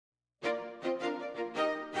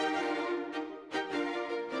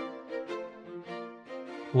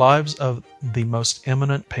Lives of the Most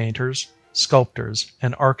Eminent Painters, Sculptors,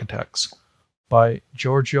 and Architects by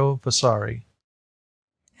Giorgio Vasari.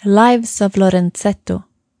 Lives of Lorenzetto,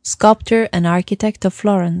 sculptor and architect of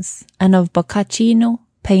Florence, and of Boccaccino,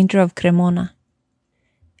 painter of Cremona.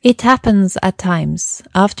 It happens at times,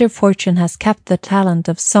 after fortune has kept the talent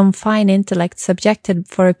of some fine intellect subjected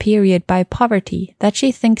for a period by poverty, that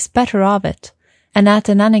she thinks better of it, and at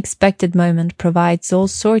an unexpected moment provides all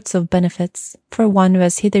sorts of benefits for one who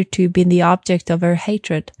has hitherto been the object of her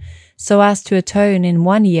hatred, so as to atone in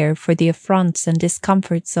 1 year for the affronts and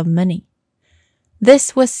discomforts of many.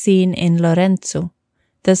 This was seen in Lorenzo,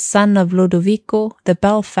 the son of Lodovico, the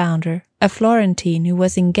bell founder, a Florentine who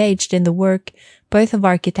was engaged in the work both of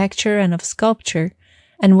architecture and of sculpture,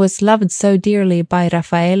 and was loved so dearly by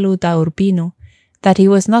Raphael da Urbino that he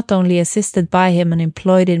was not only assisted by him and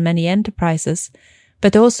employed in many enterprises,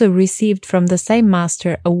 but also received from the same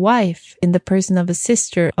master a wife in the person of a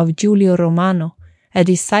sister of Giulio Romano, a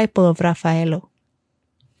disciple of Raffaello.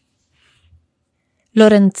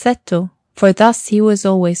 Lorenzetto, for thus he was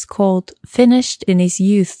always called, finished in his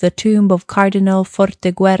youth the tomb of Cardinal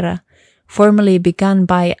Forteguerri, formerly begun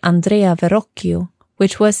by Andrea Verrocchio,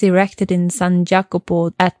 which was erected in San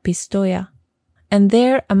Jacopo at Pistoia. And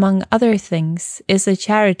there, among other things, is a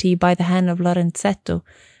charity by the hand of Lorenzetto,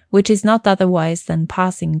 which is not otherwise than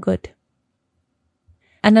passing good.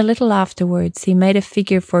 And a little afterwards he made a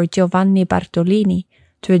figure for Giovanni Bartolini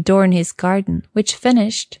to adorn his garden, which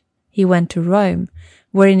finished, he went to Rome,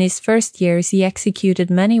 where in his first years he executed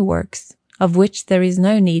many works, of which there is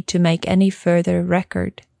no need to make any further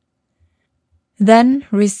record. Then,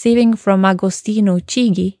 receiving from Agostino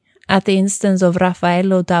Chigi, at the instance of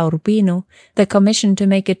Raffaello da Urbino, the commission to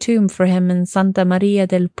make a tomb for him in Santa Maria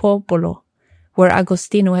del Popolo, where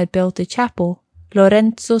Agostino had built a chapel,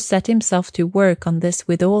 Lorenzo set himself to work on this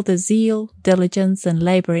with all the zeal, diligence, and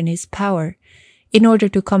labour in his power, in order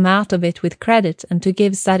to come out of it with credit and to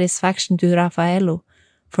give satisfaction to Raffaello,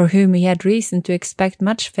 for whom he had reason to expect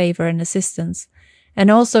much favour and assistance, and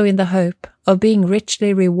also in the hope of being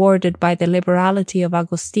richly rewarded by the liberality of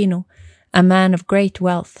Agostino, a man of great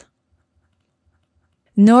wealth.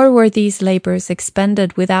 Nor were these labours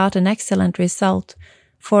expended without an excellent result,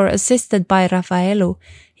 for, assisted by Raffaello,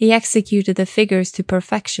 he executed the figures to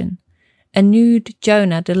perfection, a nude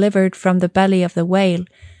Jonah delivered from the belly of the whale,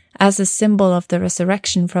 as a symbol of the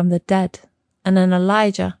resurrection from the dead, and an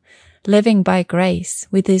Elijah, living by grace,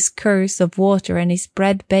 with his curse of water and his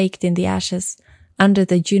bread baked in the ashes, under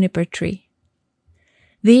the juniper tree.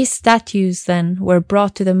 These statues, then, were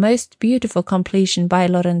brought to the most beautiful completion by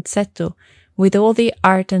Lorenzetto, with all the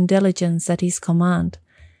art and diligence at his command,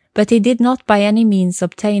 but he did not by any means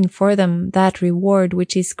obtain for them that reward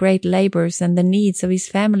which his great labours and the needs of his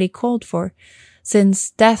family called for,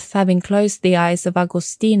 since death having closed the eyes of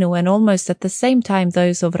Agostino and almost at the same time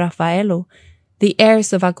those of Raffaello, the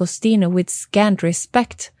heirs of Agostino, with scant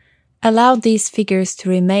respect, allowed these figures to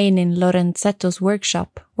remain in Lorenzetto's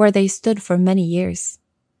workshop, where they stood for many years.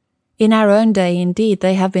 In our own day, indeed,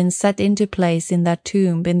 they have been set into place in that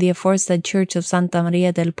tomb in the aforesaid church of Santa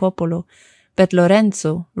Maria del Popolo, but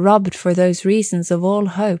Lorenzo, robbed for those reasons of all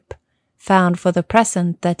hope, found for the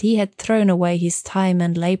present that he had thrown away his time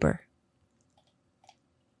and labour.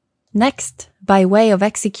 Next, by way of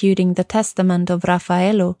executing the testament of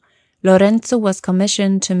Raffaello, Lorenzo was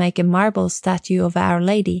commissioned to make a marble statue of Our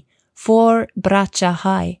Lady, 4 braccia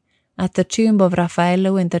high, at the tomb of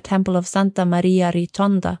Raffaello in the temple of Santa Maria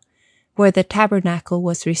Ritonda, where the tabernacle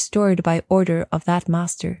was restored by order of that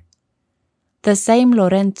master. The same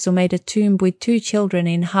Lorenzo made a tomb with 2 children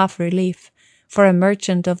in half relief, for a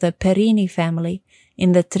merchant of the Perini family,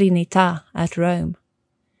 in the Trinità at Rome.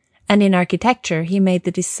 And in architecture he made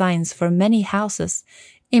the designs for many houses,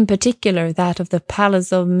 in particular that of the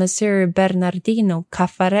palace of Messer Bernardino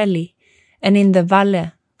Caffarelli, and in the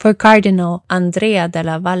Valle, for Cardinal Andrea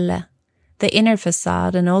della Valle, the inner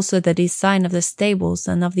facade, and also the design of the stables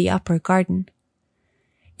and of the upper garden.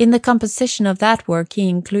 In the composition of that work he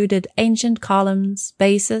included ancient columns,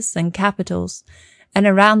 bases, and capitals, and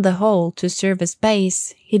around the whole, to serve as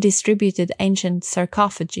base, he distributed ancient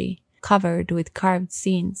sarcophagi, covered with carved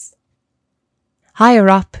scenes. Higher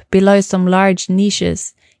up, below some large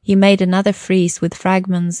niches, he made another frieze with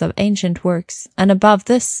fragments of ancient works, and above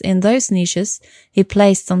this, in those niches, he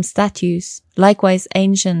placed some statues, likewise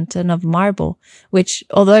ancient and of marble, which,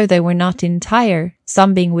 although they were not entire,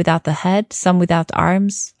 some being without the head, some without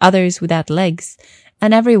arms, others without legs,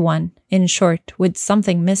 and every one, in short, with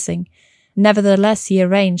something missing, nevertheless he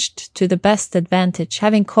arranged to the best advantage,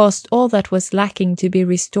 having caused all that was lacking to be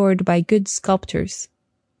restored by good sculptors.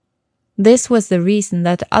 This was the reason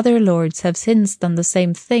that other lords have since done the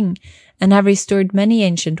same thing, and have restored many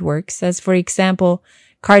ancient works, as for example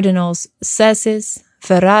Cardinals Cesis,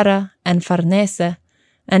 Ferrara, and Farnese,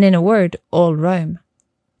 and in a word, all Rome.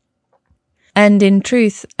 And in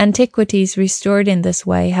truth, antiquities restored in this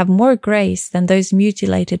way have more grace than those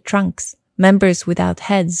mutilated trunks, members without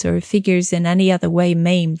heads, or figures in any other way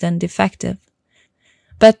maimed and defective.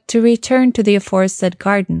 But to return to the aforesaid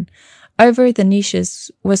garden, over the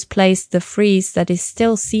niches was placed the frieze that is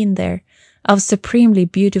still seen there, of supremely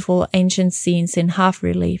beautiful ancient scenes in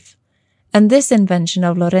half-relief. And this invention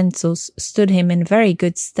of Lorenzo's stood him in very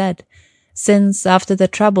good stead, since, after the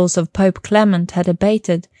troubles of Pope Clement had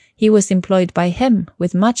abated, he was employed by him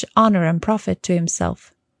with much honour and profit to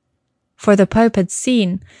himself. For the Pope had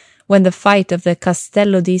seen, when the fight of the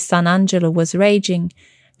Castello di San Angelo was raging,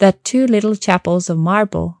 that 2 little chapels of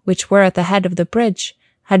marble, which were at the head of the bridge,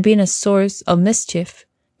 had been a source of mischief,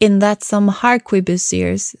 in that some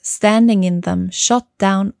harquebusiers, standing in them, shot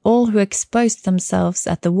down all who exposed themselves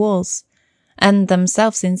at the walls, and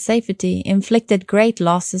themselves in safety inflicted great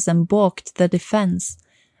losses and balked the defence,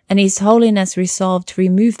 and His Holiness resolved to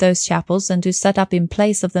remove those chapels and to set up in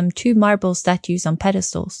place of them 2 marble statues on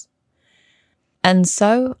pedestals. And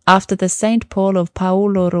so, after the Saint Paul of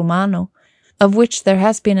Paolo Romano, of which there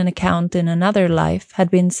has been an account in another life, had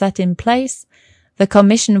been set in place, the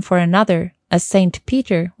commission for another, a Saint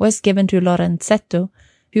Peter, was given to Lorenzetto,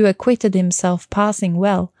 who acquitted himself passing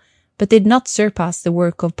well, but did not surpass the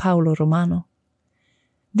work of Paolo Romano.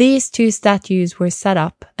 These 2 statues were set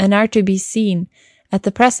up, and are to be seen at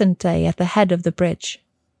the present day at the head of the bridge.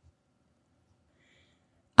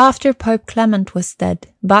 After Pope Clement was dead,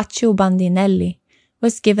 Baccio Bandinelli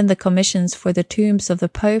was given the commissions for the tombs of the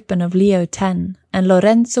Pope and of Leo X, and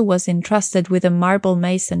Lorenzo was entrusted with the marble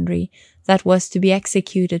masonry that was to be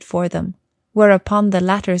executed for them, whereupon the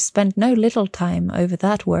latter spent no little time over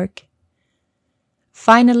that work.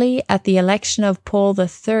 Finally, at the election of Paul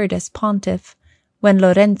III as pontiff, when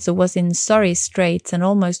Lorenzo was in sorry straits and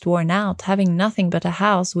almost worn out, having nothing but a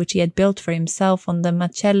house which he had built for himself on the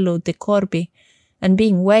Macello de' Corbi, and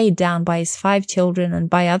being weighed down by his 5 children and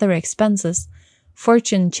by other expenses,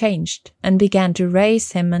 fortune changed, and began to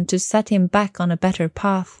raise him and to set him back on a better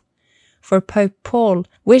path. For Pope Paul,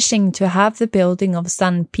 wishing to have the building of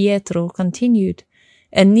San Pietro continued,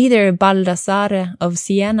 and neither Baldassare of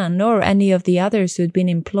Siena nor any of the others who had been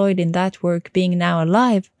employed in that work being now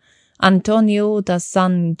alive, Antonio da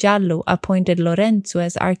San Gallo appointed Lorenzo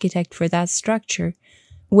as architect for that structure,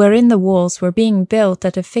 wherein the walls were being built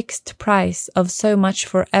at a fixed price of so much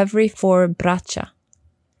for every 4 braccia.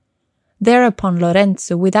 Thereupon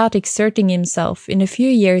Lorenzo, without exerting himself, in a few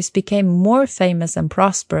years became more famous and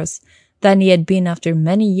prosperous than he had been after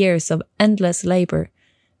many years of endless labour,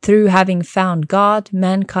 through having found God,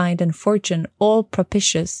 mankind, and fortune all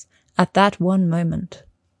propitious at that one moment.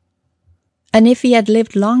 And if he had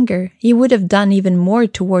lived longer, he would have done even more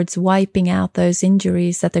towards wiping out those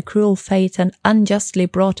injuries that the cruel fate had unjustly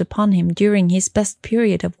brought upon him during his best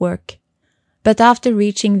period of work. But after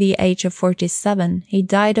reaching the age of 47, he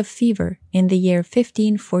died of fever in the year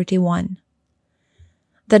 1541.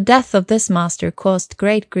 The death of this master caused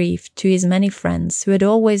great grief to his many friends, who had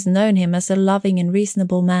always known him as a loving and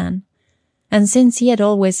reasonable man. And since he had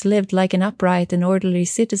always lived like an upright and orderly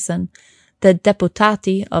citizen, the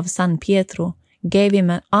Deputati of San Pietro gave him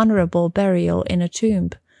an honourable burial in a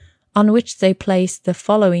tomb, on which they placed the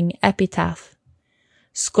following epitaph: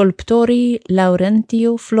 Sculptori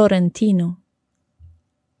Laurentio Florentino.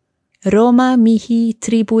 Roma mihi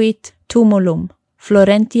tribuit tumulum,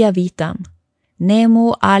 Florentia vitam,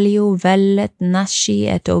 nemo alio vellet nasci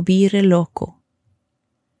et obire loco.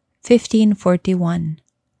 1541.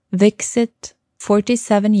 Vixit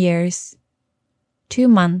 47 years, 2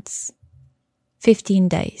 months, 15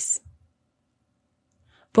 days.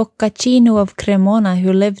 Boccaccino of Cremona,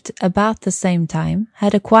 who lived about the same time,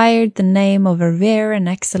 had acquired the name of a rare and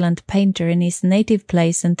excellent painter in his native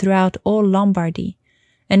place and throughout all Lombardy,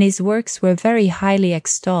 and his works were very highly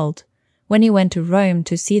extolled, when he went to Rome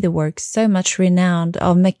to see the works so much renowned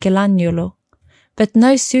of Michelangelo. But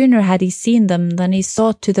no sooner had he seen them than he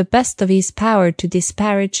sought to the best of his power to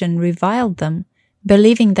disparage and revile them,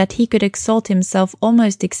 believing that he could exalt himself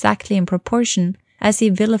almost exactly in proportion as he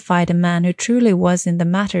vilified a man who truly was in the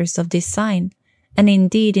matters of design, and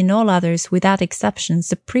indeed in all others without exception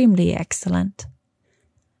supremely excellent.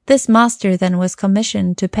 This master then was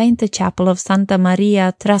commissioned to paint the chapel of Santa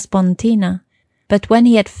Maria Traspontina, but when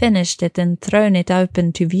he had finished it and thrown it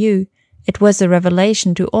open to view, it was a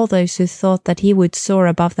revelation to all those who thought that he would soar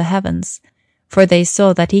above the heavens, for they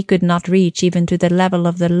saw that he could not reach even to the level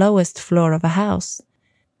of the lowest floor of a house.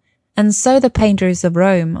 And so the painters of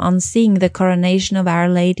Rome, on seeing the coronation of Our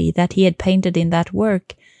Lady that he had painted in that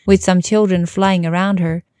work, with some children flying around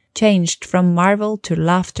her, changed from marvel to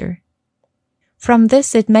laughter. From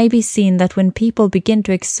this it may be seen that when people begin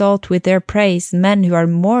to exalt with their praise men who are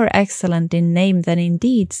more excellent in name than in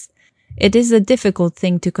deeds, it is a difficult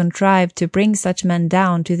thing to contrive to bring such men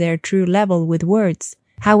down to their true level with words,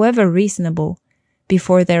 however reasonable,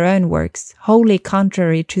 before their own works, wholly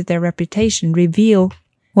contrary to their reputation, reveal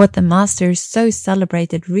what the masters so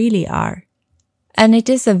celebrated really are. And it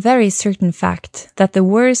is a very certain fact that the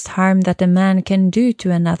worst harm that a man can do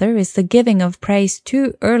to another is the giving of praise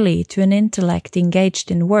too early to an intellect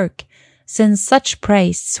engaged in work, since such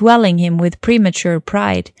praise, swelling him with premature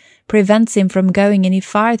pride, prevents him from going any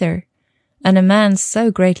farther, and a man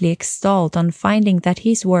so greatly extolled on finding that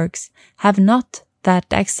his works have not that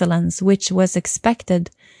excellence which was expected,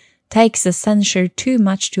 takes a censure too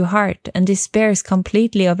much to heart, and despairs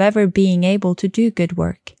completely of ever being able to do good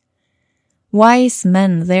work. Wise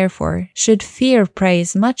men, therefore, should fear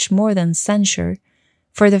praise much more than censure,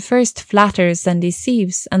 for the first flatters and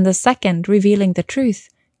deceives, and the second, revealing the truth,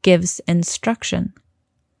 gives instruction.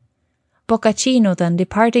 Boccaccino, then,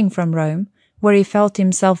 departing from Rome, where he felt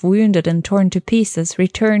himself wounded and torn to pieces,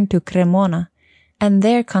 returned to Cremona, and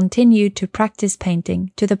there continued to practice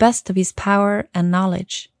painting to the best of his power and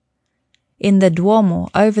knowledge. In the Duomo,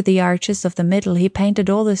 over the arches of the middle, he painted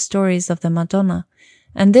all the stories of the Madonna,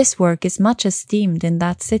 and this work is much esteemed in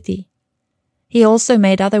that city. He also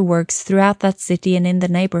made other works throughout that city and in the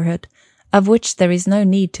neighbourhood, of which there is no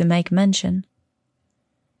need to make mention.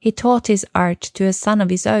 He taught his art to a son of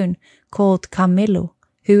his own, called Camillo,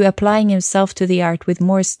 who, applying himself to the art with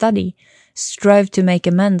more study, strove to make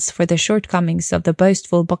amends for the shortcomings of the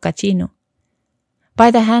boastful Boccaccino. By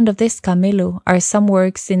the hand of this Camillo are some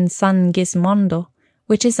works in San Gismondo,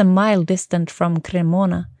 which is a mile distant from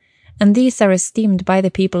Cremona, and these are esteemed by the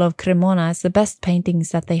people of Cremona as the best paintings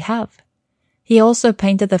that they have. He also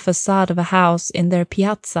painted the facade of a house in their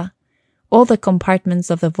piazza, all the compartments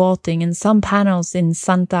of the vaulting, and some panels in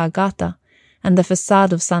Santa Agata, and the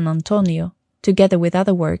facade of San Antonio, together with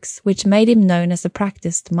other works, which made him known as a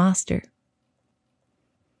practised master.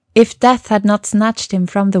 If death had not snatched him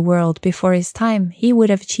from the world before his time, he would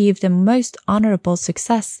have achieved a most honourable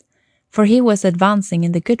success, for he was advancing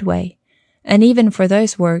in the good way, and even for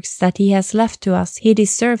those works that he has left to us, he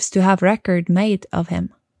deserves to have record made of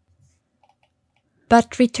him.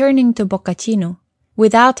 But returning to Boccaccino,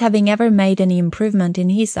 without having ever made any improvement in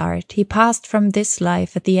his art, he passed from this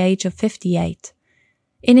life at the age of 58.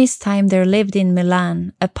 In his time there lived in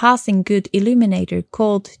Milan a passing good illuminator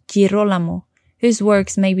called Girolamo, whose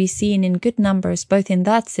works may be seen in good numbers both in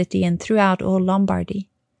that city and throughout all Lombardy.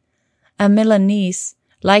 A Milanese,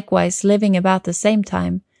 likewise living about the same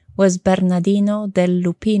time, was Bernardino del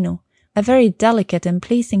Lupino, a very delicate and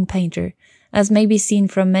pleasing painter, as may be seen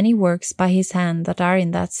from many works by his hand that are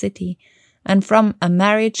in that city, and from a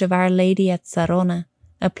Marriage of Our Lady at Sarona,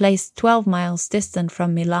 a place 12 miles distant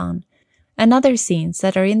from Milan, and other scenes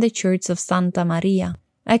that are in the church of Santa Maria,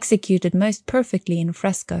 executed most perfectly in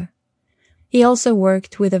fresco. He also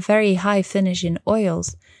worked with a very high finish in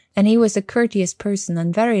oils, and he was a courteous person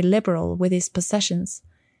and very liberal with his possessions,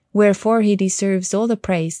 wherefore he deserves all the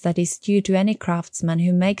praise that is due to any craftsman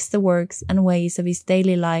who makes the works and ways of his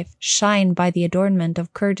daily life shine by the adornment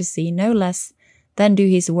of courtesy no less than do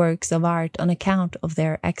his works of art on account of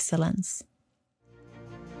their excellence.